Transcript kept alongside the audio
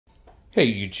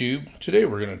Hey YouTube, today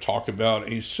we're going to talk about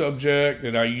a subject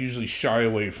that I usually shy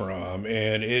away from,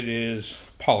 and it is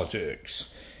politics.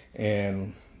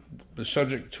 And the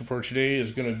subject for today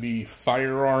is going to be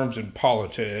firearms and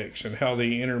politics and how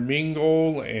they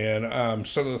intermingle and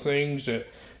some of the things that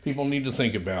people need to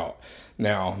think about.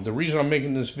 Now, the reason I'm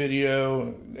making this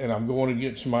video and I'm going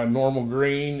against my normal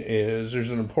grain is there's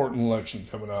an important election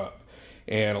coming up.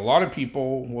 And a lot of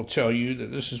people will tell you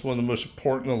that this is one of the most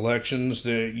important elections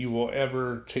that you will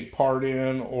ever take part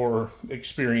in or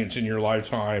experience in your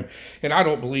lifetime. And I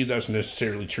don't believe that's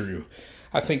necessarily true.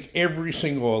 I think every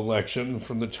single election,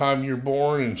 from the time you're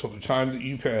born until the time that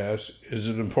you pass, is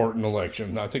an important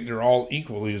election. I think they're all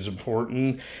equally as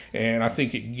important. And I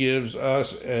think it gives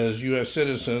us as U.S.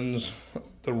 citizens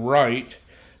the right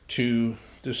to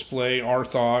display our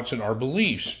thoughts and our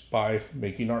beliefs by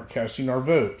casting our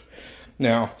vote.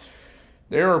 Now,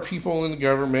 there are people in the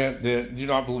government that do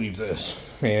not believe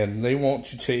this, and they want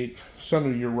to take some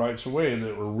of your rights away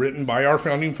that were written by our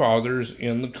founding fathers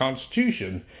in the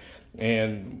Constitution.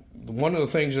 And one of the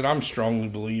things that I'm strongly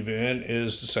believe in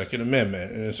is the Second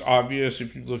Amendment. And it's obvious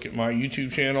if you look at my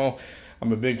YouTube channel,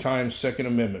 I'm a big-time Second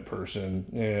Amendment person.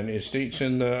 And it states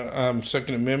in the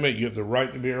Second Amendment, you have the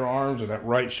right to bear arms, and that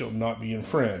right shall not be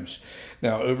infringed.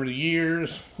 Now, over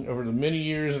the many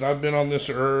years that I've been on this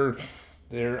earth,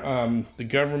 the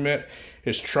government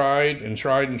has tried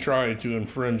to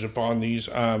infringe upon these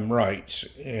rights,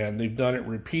 and they've done it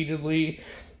repeatedly.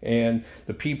 And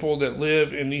the people that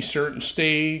live in these certain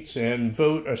states and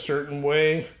vote a certain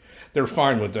way, they're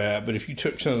fine with that. But if you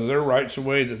took some of their rights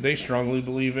away that they strongly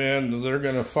believe in, they're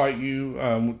going to fight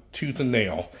you tooth and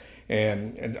nail.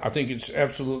 And I think it's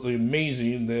absolutely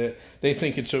amazing that they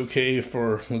think it's okay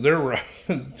for their right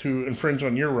to infringe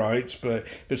on your rights, but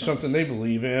if it's something they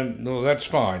believe in, no, that's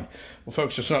fine. Well,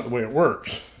 folks, that's not the way it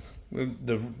works.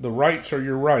 The rights are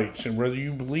your rights, and whether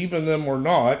you believe in them or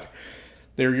not,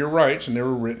 they're your rights, and they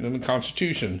were written in the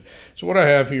Constitution. So what I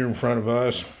have here in front of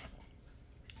us,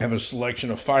 I have a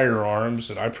selection of firearms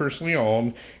that I personally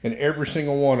own, and every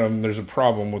single one of them, there's a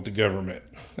problem with the government.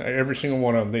 Every single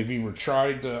one of them, they've either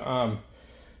tried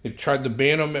to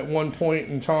ban them at one point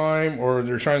in time, or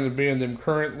they're trying to ban them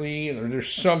currently, or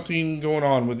there's something going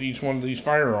on with each one of these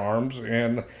firearms,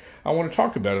 and I want to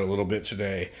talk about it a little bit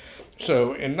today.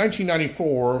 So in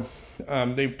 1994,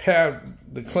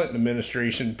 the Clinton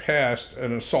administration passed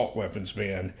an assault weapons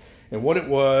ban, and what it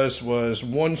was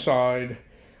one side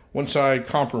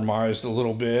compromised a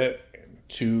little bit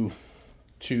to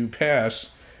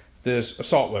pass this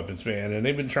assault weapons ban, and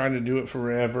they've been trying to do it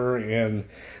forever. And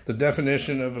the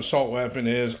definition of assault weapon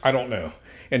is, I don't know,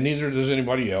 and neither does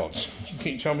anybody else. You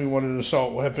can't tell me what an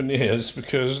assault weapon is,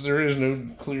 because there is no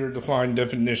clear defined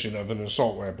definition of an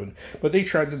assault weapon. But they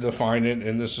tried to define it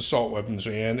in this assault weapons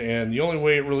ban, and the only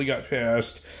way it really got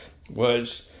passed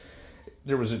was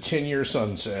there was a 10-year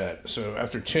sunset. So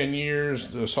after 10 years,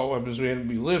 the assault weapons ban would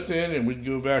be lifted, and we'd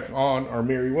go back on our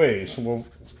merry ways. Well,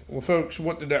 folks,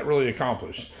 what did that really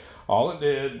accomplish? All it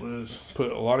did was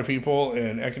put a lot of people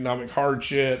in economic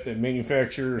hardship that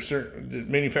manufacture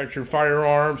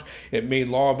firearms. It made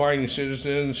law-abiding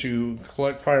citizens who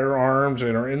collect firearms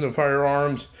and are into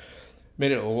firearms,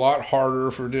 made it a lot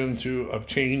harder for them to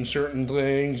obtain certain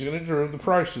things, and it drove the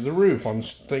price to the roof on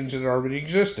things that already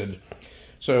existed.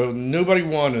 So nobody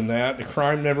won in that. The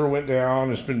crime never went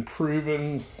down. It's been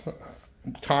proven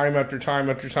time after time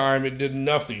after time. It did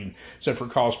nothing except for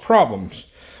cause problems.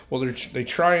 Well, they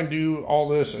try and do all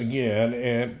this again,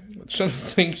 and some of the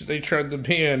things that they tried to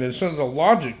ban and some of the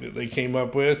logic that they came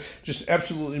up with just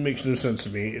absolutely makes no sense to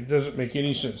me. It doesn't make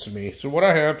any sense to me. So what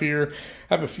I have here,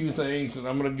 I have a few things that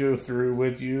I'm going to go through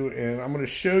with you, and I'm going to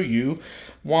show you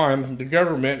why the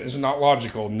government is not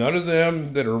logical. None of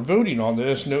them that are voting on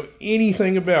this know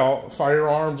anything about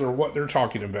firearms or what they're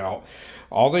talking about.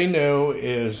 All they know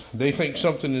is they think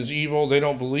something is evil, they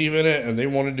don't believe in it, and they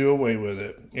want to do away with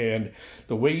it. And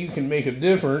the way you can make a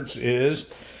difference is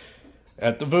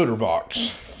at the voter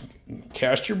box.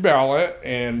 Cast your ballot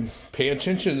and pay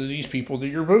attention to these people that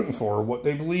you're voting for, what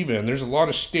they believe in. There's a lot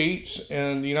of states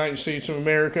in the United States of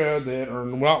America that are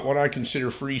not what I consider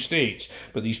free states,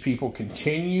 but these people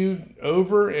continue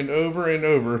over and over and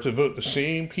over to vote the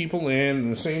same people in and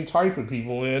the same type of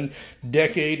people in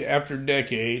decade after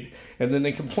decade, and then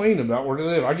they complain about where they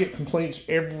live. I get complaints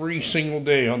every single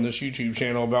day on this YouTube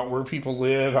channel about where people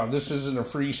live, how this isn't a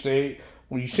free state.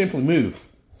 Well, you simply move.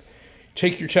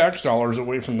 Take your tax dollars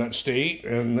away from that state,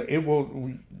 and it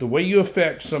will. The way you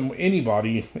affect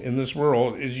anybody in this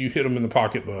world is you hit them in the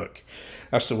pocketbook.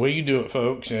 That's the way you do it,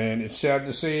 folks. And it's sad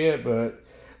to say it, but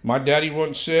my daddy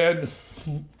once said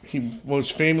he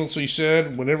most famously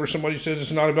said, whenever somebody says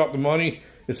it's not about the money,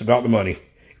 it's about the money.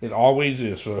 It always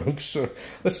is, folks. So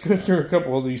let's go through a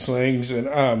couple of these things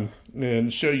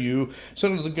and show you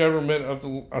some of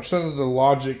the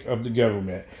logic of the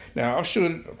government. Now, I've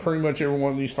showed pretty much every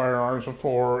one of these firearms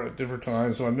before at different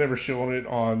times, so I've never shown it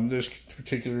on this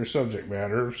particular subject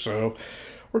matter. So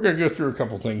we're going to go through a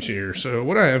couple things here. So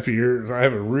what I have here is I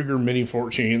have a Ruger Mini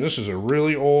 14. This is a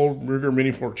really old Ruger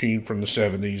Mini 14 from the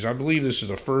 70s. I believe this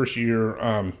is a first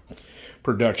year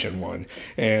production one,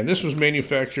 and this was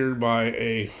manufactured by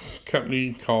a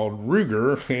company called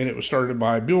Ruger, and it was started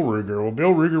by Bill Ruger. Well,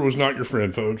 Bill Ruger was not your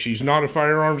friend, folks. He's not a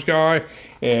firearms guy,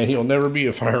 and he'll never be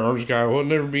a firearms guy. He'll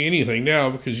never be anything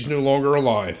now because he's no longer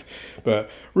alive.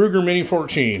 But Ruger Mini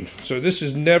 14. So this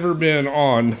has never been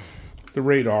on the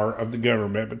radar of the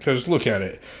government because look at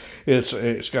it.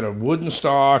 It's got a wooden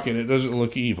stock and it doesn't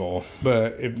look evil.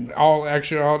 But in all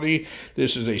actuality,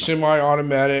 this is a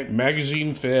semi-automatic,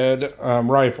 magazine-fed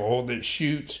rifle that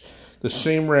shoots the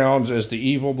same rounds as the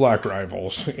evil black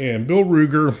rifles. And Bill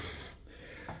Ruger,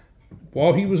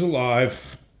 while he was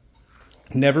alive,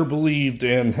 never believed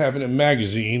in having a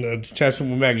magazine, a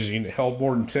detachable magazine that held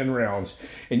more than 10 rounds.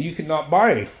 And you could not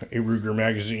buy a Ruger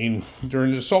magazine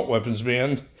during the assault weapons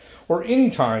ban or any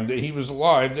time that he was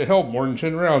alive that held more than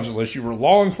 10 rounds unless you were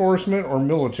law enforcement or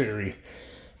military.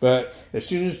 But as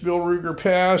soon as Bill Ruger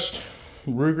passed,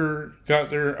 Ruger got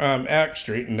their act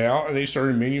straightened out and they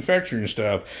started manufacturing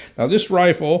stuff. Now this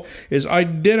rifle is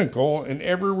identical in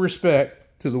every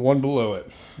respect to the one below it.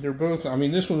 They're both, I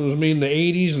mean, this one was made in the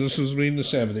 80s and this was made in the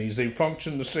 70s. They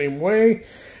function the same way.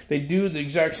 They do the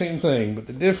exact same thing. But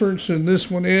the difference in this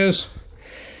one is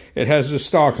it has the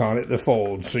stock on it that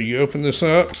folds. So you open this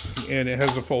up and it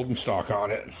has a folding stock on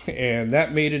it. And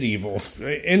that made it evil.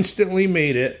 It instantly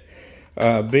made it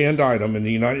a banned item in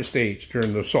the United States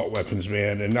during the assault weapons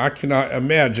ban. And I cannot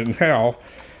imagine how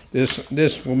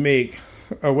this will make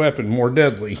a weapon more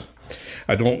deadly.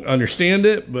 I don't understand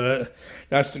it, but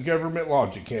that's the government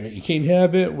logic in it. You can't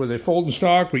have it with a folding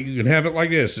stock, but you can have it like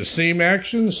this. The same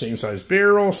action, the same size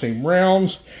barrel, same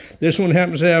rounds. This one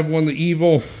happens to have one of the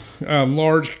evil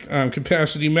large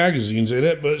capacity magazines in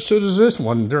it, but so does this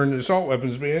one during the assault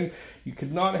weapons ban. You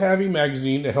could not have a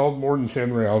magazine that held more than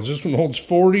 10 rounds. This one holds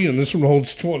 40 and this one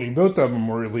holds 20. Both of them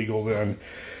were illegal then.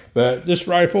 But this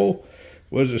rifle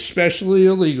was especially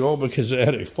illegal because it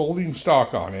had a folding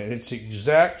stock on it. It's the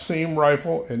exact same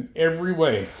rifle in every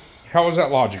way. How is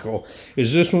that logical?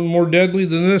 Is this one more deadly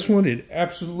than this one? It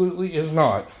absolutely is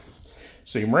not.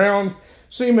 Same round,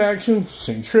 same action,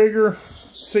 same trigger,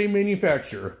 same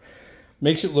manufacturer.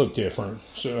 Makes it look different.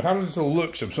 So how does the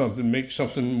looks of something make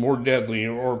something more deadly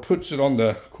or puts it on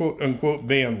the quote-unquote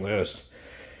ban list?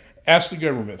 Ask the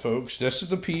government, folks. This is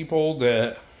the people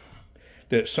that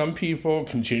some people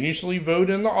continuously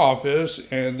vote in the office,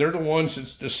 and they're the ones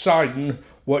that's deciding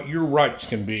what your rights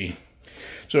can be.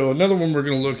 So another one we're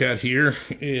going to look at here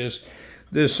is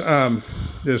this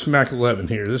Mac 11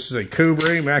 here. This is a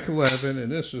Cobra Mac 11,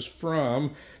 and this is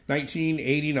from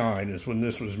 1989 is when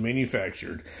this was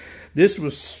manufactured. This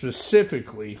was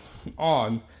specifically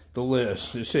on the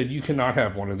list. It said you cannot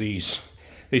have one of these.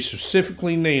 They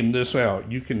specifically named this out.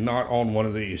 You cannot own one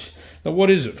of these. Now, what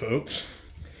is it, folks?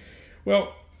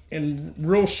 Well, in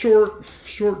real short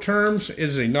terms, it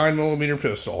is a 9mm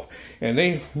pistol. And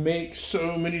they make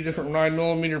so many different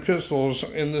 9mm pistols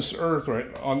in this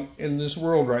in this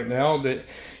world right now that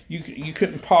you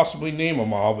couldn't possibly name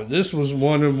them all. But this was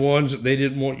one of the ones that they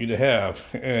didn't want you to have.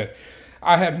 And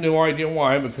I have no idea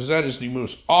why, because that is the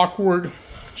most awkward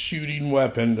shooting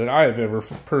weapon that I have ever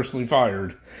personally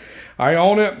fired. I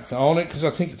own it. I own it because I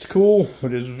think it's cool,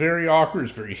 but it's very awkward.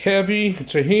 It's very heavy.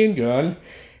 It's a handgun,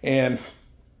 and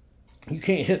you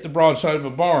can't hit the broadside of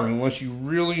a barn unless you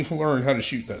really learn how to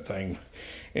shoot that thing.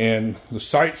 And the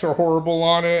sights are horrible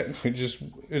on it.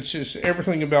 It's just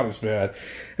everything about it's bad. It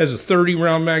has a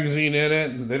 30-round magazine in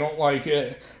it. They don't like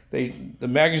it. The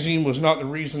magazine was not the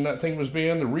reason that thing was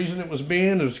banned. The reason it was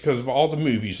banned is because of all the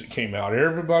movies that came out.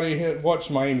 Everybody had watched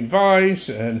Miami Vice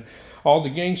and all the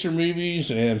gangster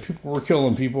movies, and people were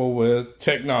killing people with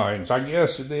Tech 9s. I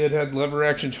guess if they had had lever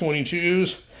action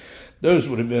 22s, those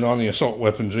would have been on the assault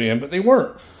weapons ban, but they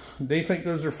weren't. They think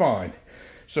those are fine.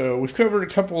 So we've covered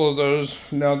a couple of those.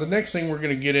 Now the next thing we're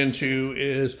going to get into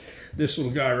is this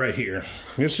little guy right here.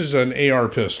 This is an AR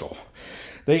pistol.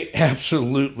 They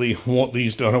absolutely want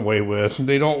these done away with.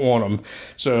 They don't want them.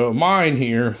 So mine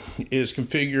here is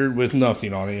configured with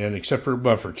nothing on the end except for a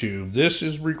buffer tube. This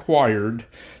is required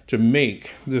to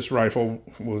make this rifle,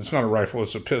 well, it's not a rifle,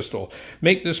 it's a pistol.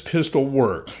 Make this pistol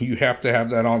work. You have to have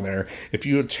that on there. If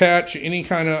you attach any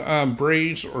kind of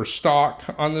brace or stock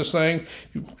on this thing,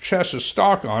 you attach a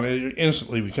stock on it, it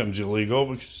instantly becomes illegal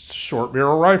because it's a short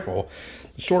barrel rifle.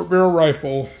 The short barrel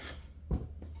rifle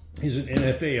is an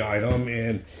NFA item,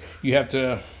 and you have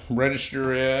to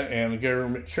register it, and the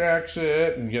government tracks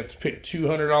it, and you have to pay a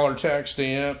 $200 tax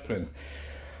stamp, and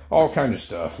all kind of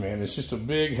stuff, man. It's just a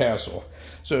big hassle.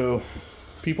 So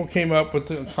people came up with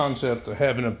the concept of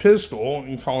having a pistol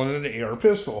and calling it an AR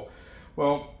pistol.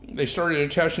 Well, they started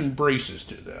attaching braces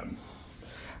to them.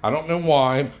 I don't know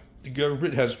why the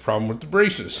government has a problem with the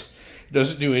braces. It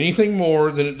doesn't do anything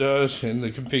more than it does in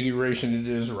the configuration it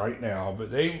is right now. But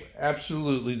they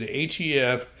absolutely, the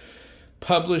ATF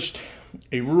published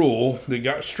a rule that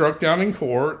got struck down in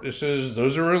court that says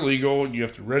those are illegal. You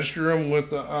have to register them with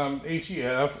the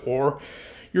ATF, or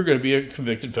you're going to be a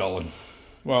convicted felon.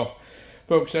 Well,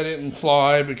 folks, that didn't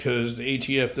fly because the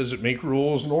ATF doesn't make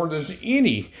rules, nor does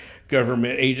any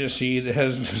government agency that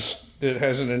has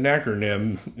an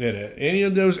acronym in it. Any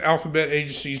of those alphabet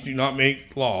agencies do not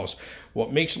make laws.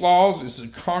 What makes laws is the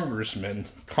congressman.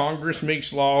 Congress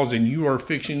makes laws, and you are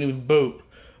fixing to vote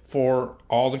for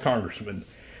all the congressmen.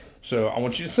 So I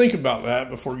want you to think about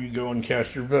that before you go and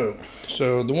cast your vote.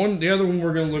 So the other one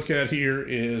we're going to look at here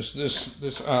is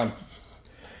this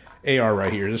AR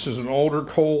right here. This is an older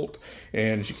Colt,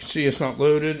 and as you can see, it's not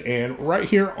loaded. And right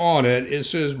here on it, it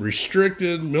says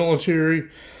restricted military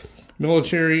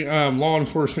law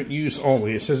enforcement use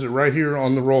only. It says it right here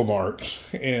on the roll marks.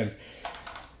 And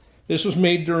this was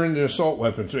made during the assault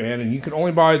weapons ban, and you could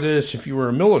only buy this if you were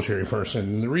a military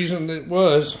person. And the reason it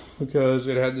was because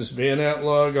it had this bayonet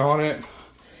lug on it,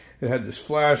 it had this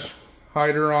flash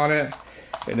hider on it,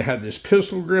 and it had this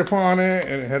pistol grip on it,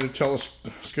 and it had a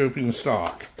telescoping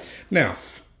stock. Now,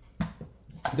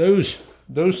 those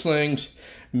things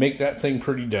make that thing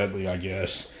pretty deadly, I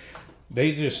guess.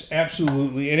 They just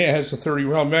absolutely, and it has a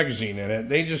 30-round magazine in it.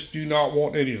 They just do not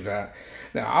want any of that.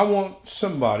 Now, I want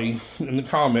somebody in the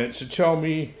comments to tell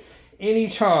me any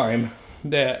time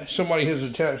that somebody has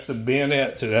attached a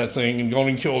bayonet to that thing and gone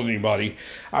and killed anybody.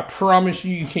 I promise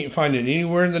you, you can't find it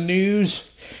anywhere in the news,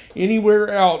 anywhere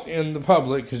out in the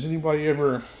public. Has anybody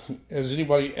ever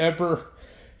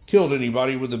killed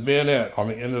anybody with a bayonet on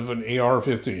the end of an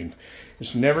AR-15?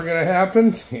 It's never going to happen,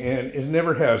 and it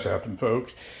never has happened,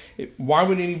 folks. Why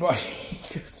would anybody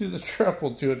go through the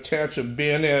trouble to attach a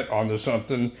bayonet onto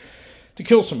something to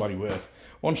kill somebody with?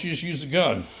 Why don't you just use the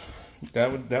gun?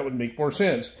 That would make more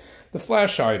sense. The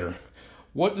flash hider.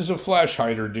 What does a flash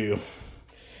hider do?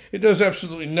 It does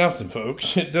absolutely nothing,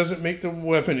 folks. It doesn't make the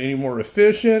weapon any more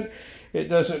efficient. It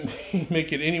doesn't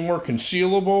make it any more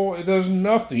concealable. It does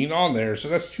nothing on there. So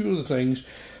that's two of the things.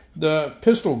 The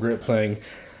pistol grip thing.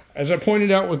 As I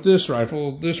pointed out with this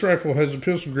rifle has a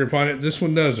pistol grip on it. This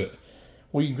one doesn't.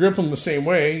 Well, you grip them the same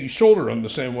way. You shoulder them the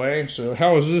same way. So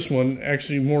how is this one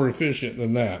actually more efficient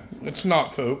than that? It's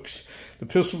not, folks. The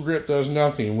pistol grip does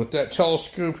nothing. With that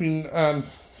telescoping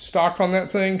stock on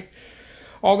that thing,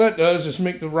 all that does is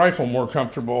make the rifle more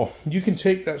comfortable. You can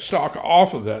take that stock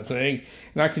off of that thing,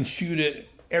 and I can shoot it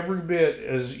every bit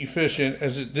as efficient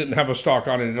as it didn't have a stock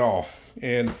on it at all.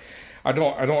 And I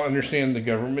don't understand the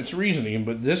government's reasoning,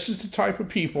 but this is the type of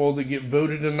people that get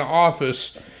voted in the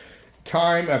office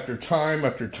time after time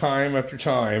after time after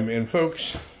time. And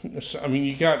folks, I mean,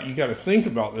 you got to think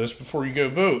about this before you go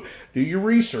vote. Do your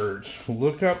research.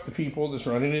 Look up the people that's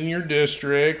running in your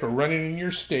district or running in your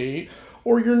state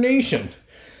or your nation,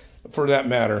 for that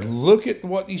matter. Look at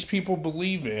what these people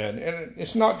believe in. And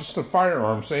it's not just the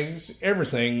firearms thing, it's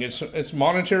everything. It's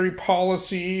monetary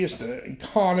policy, it's the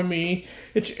economy,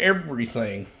 it's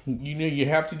everything. You know, you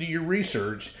have to do your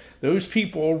research. Those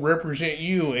people represent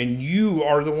you, and you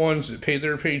are the ones that pay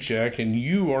their paycheck, and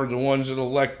you are the ones that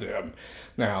elect them.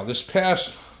 Now, this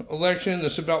past election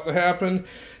that's about to happen,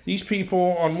 these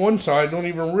people on one side don't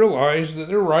even realize that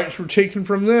their rights were taken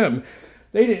from them.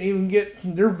 They didn't even get,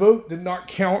 their vote did not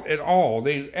count at all.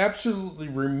 They absolutely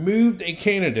removed a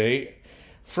candidate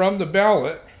from the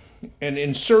ballot and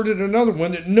inserted another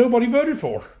one that nobody voted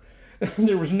for.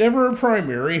 There was never a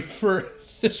primary for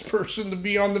this person to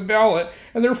be on the ballot,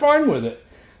 and they're fine with it.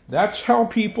 That's how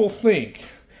people think.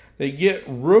 They get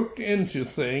rooked into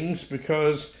things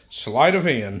because sleight of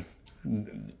hand.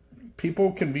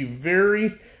 People can be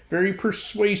very, very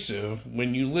persuasive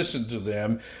when you listen to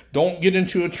them. Don't get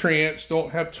into a trance. Don't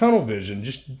have tunnel vision.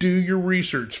 Just do your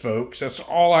research, folks. That's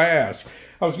all I ask.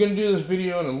 I was going to do this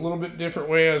video in a little bit different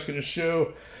way. I was going to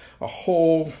show a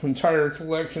whole entire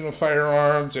collection of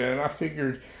firearms, and I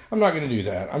figured I'm not going to do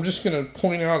that. I'm just going to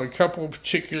point out a couple of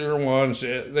particular ones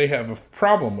that they have a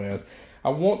problem with. I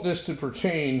want this to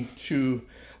pertain to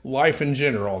life in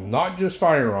general, not just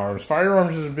firearms.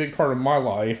 Firearms is a big part of my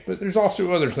life, but there's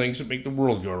also other things that make the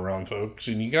world go around, folks.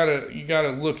 And you gotta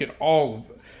look at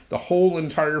the whole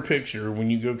entire picture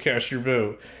when you go cast your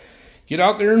vote. Get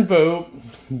out there and vote.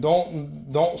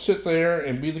 Don't sit there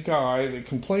and be the guy that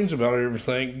complains about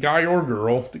everything, guy or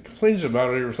girl, that complains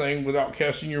about everything without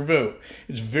casting your vote.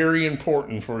 It's very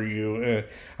important for you.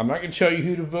 I'm not going to tell you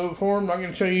who to vote for. I'm not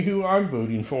going to tell you who I'm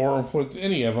voting for with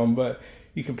any of them, but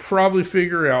you can probably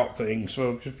figure out things,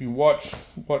 folks, if you watch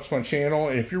my channel.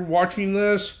 And if you're watching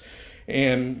this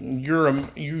and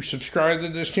you subscribe to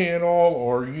this channel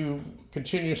or you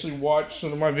continuously watch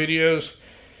some of my videos,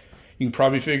 you can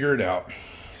probably figure it out.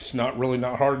 It's not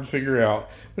hard to figure out.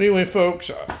 But anyway,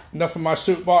 folks, enough of my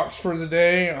soapbox for the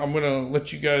day. I'm going to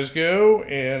let you guys go,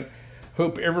 and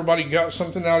hope everybody got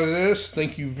something out of this.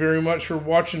 Thank you very much for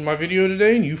watching my video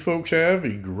today, and you folks have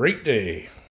a great day.